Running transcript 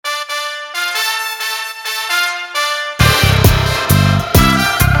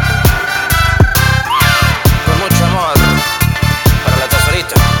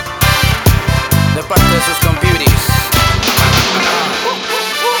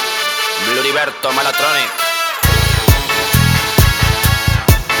BLURIBERTO, MALATRONIK.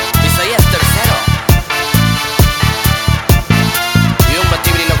 ISAIAS tercero. Y un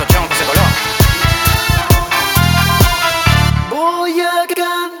batibri locochón que se coló. Voy a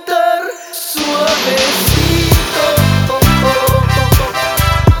cantar suavecito,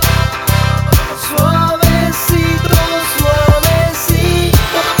 suavecito,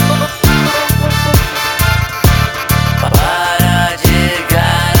 suavecito, para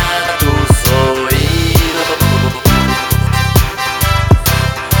llegar a tus oídos.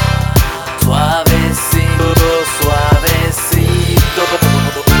 Suavecito, suavecito.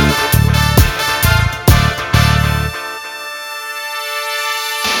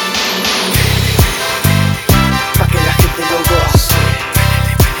 pa' que la gente lo goce.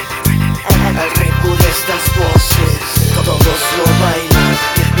 Al ritmo de estas voces, todos lo bailan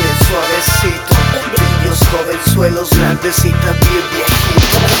bien suavecito. Niños, jovenzuelos, grandes y también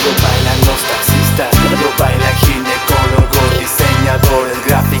viejitos. Lo bailan los taxistas, lo bailan ginecólogos, diseñadores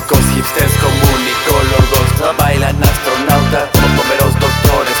gráficos, hipsters, comunicólogos. Lo bailan astronautas, bomberos,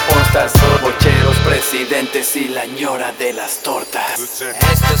 doctores, pornstars, bocheros, presidentes y la ñora de las tortas.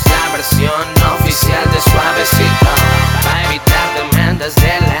 Esta es la versión oficial de Suavecito, para evitar demandas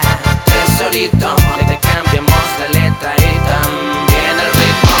de la tesorito. Te cambiamos la letra y también